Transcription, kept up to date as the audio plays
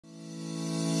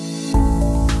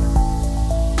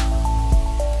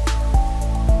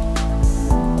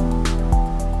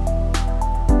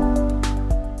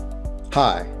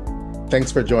Hi,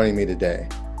 thanks for joining me today.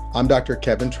 I'm Dr.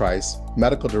 Kevin Trice,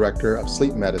 Medical Director of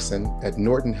Sleep Medicine at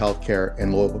Norton Healthcare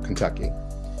in Louisville, Kentucky.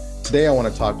 Today I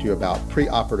want to talk to you about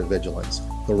preoperative vigilance,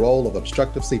 the role of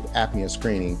obstructive sleep apnea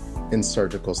screening in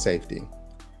surgical safety.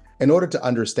 In order to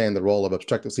understand the role of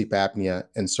obstructive sleep apnea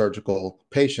in surgical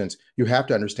patients, you have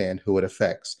to understand who it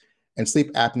affects. And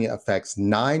sleep apnea affects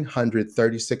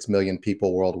 936 million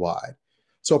people worldwide.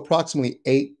 So approximately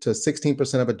 8 to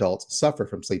 16% of adults suffer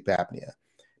from sleep apnea.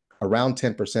 Around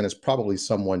 10% is probably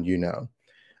someone you know.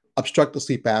 Obstructive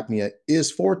sleep apnea is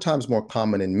 4 times more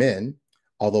common in men,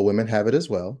 although women have it as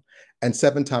well, and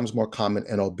 7 times more common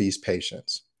in obese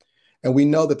patients. And we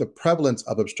know that the prevalence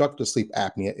of obstructive sleep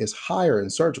apnea is higher in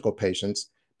surgical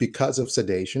patients because of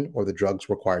sedation or the drugs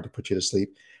required to put you to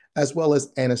sleep, as well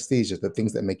as anesthesia, the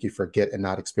things that make you forget and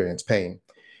not experience pain.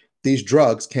 These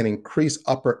drugs can increase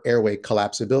upper airway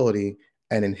collapsibility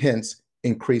and hence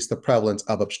increase the prevalence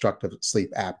of obstructive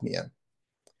sleep apnea.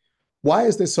 Why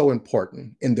is this so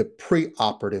important in the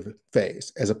preoperative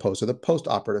phase as opposed to the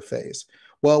postoperative phase?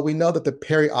 Well, we know that the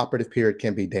perioperative period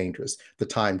can be dangerous, the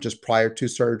time just prior to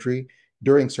surgery,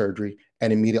 during surgery,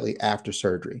 and immediately after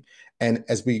surgery. And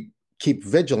as we keep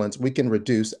vigilance, we can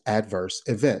reduce adverse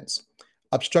events.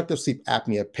 Obstructive sleep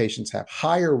apnea patients have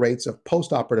higher rates of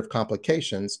postoperative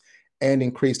complications and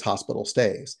increased hospital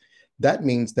stays. That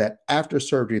means that after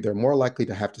surgery, they're more likely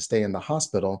to have to stay in the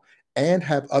hospital and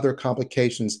have other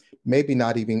complications, maybe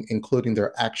not even including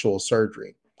their actual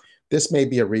surgery. This may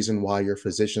be a reason why your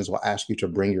physicians will ask you to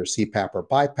bring your CPAP or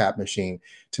BiPAP machine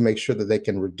to make sure that they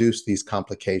can reduce these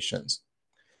complications.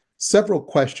 Several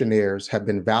questionnaires have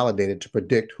been validated to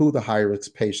predict who the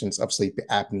high-risk patients of sleep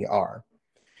apnea are.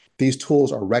 These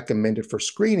tools are recommended for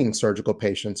screening surgical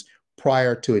patients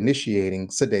prior to initiating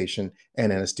sedation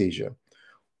and anesthesia.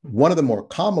 One of the more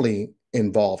commonly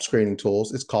involved screening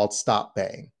tools is called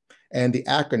STOP-BANG, and the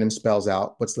acronym spells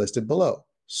out what's listed below: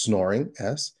 snoring,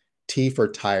 S, T for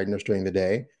tiredness during the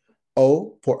day,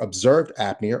 O for observed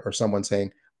apnea, or someone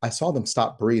saying, I saw them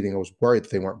stop breathing, I was worried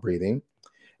that they weren't breathing,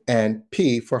 and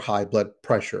P for high blood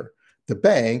pressure. The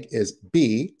BANG is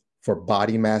B for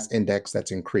body mass index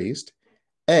that's increased,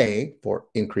 A for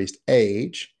increased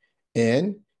age,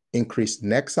 N, increased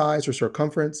neck size or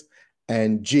circumference,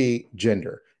 and G,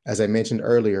 gender. As I mentioned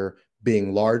earlier,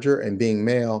 being larger and being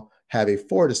male have a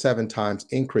 4 to 7 times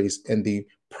increase in the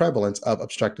prevalence of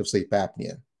obstructive sleep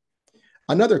apnea.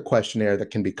 Another questionnaire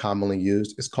that can be commonly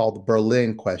used is called the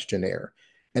Berlin questionnaire,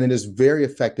 and it is very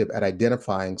effective at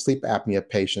identifying sleep apnea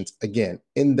patients, again,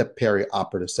 in the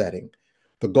perioperative setting.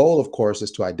 The goal, of course,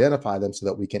 is to identify them so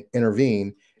that we can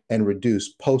intervene and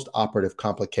reduce postoperative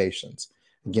complications.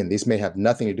 Again, these may have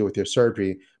nothing to do with your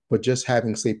surgery, but just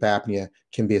having sleep apnea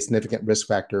can be a significant risk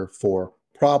factor for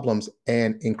problems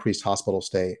and increased hospital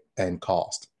stay and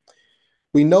cost.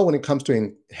 We know when it comes to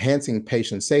enhancing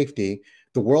patient safety,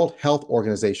 the World Health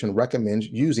Organization recommends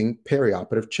using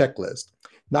perioperative checklists,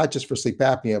 not just for sleep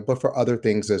apnea, but for other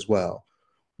things as well.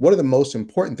 One of the most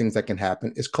important things that can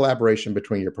happen is collaboration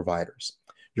between your providers.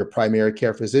 Your primary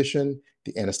care physician,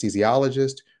 the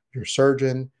anesthesiologist, your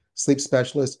surgeon, sleep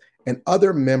specialist, and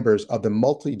other members of the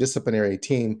multidisciplinary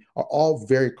team are all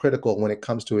very critical when it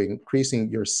comes to increasing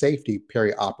your safety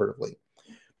perioperatively.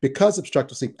 Because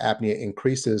obstructive sleep apnea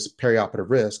increases perioperative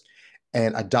risk,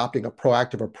 and adopting a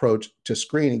proactive approach to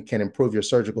screening can improve your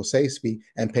surgical safety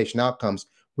and patient outcomes,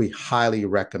 we highly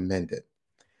recommend it.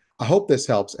 I hope this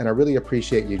helps, and I really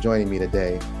appreciate you joining me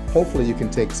today. Hopefully you can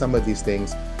take some of these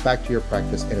things back to your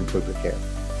practice and improve your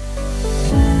care.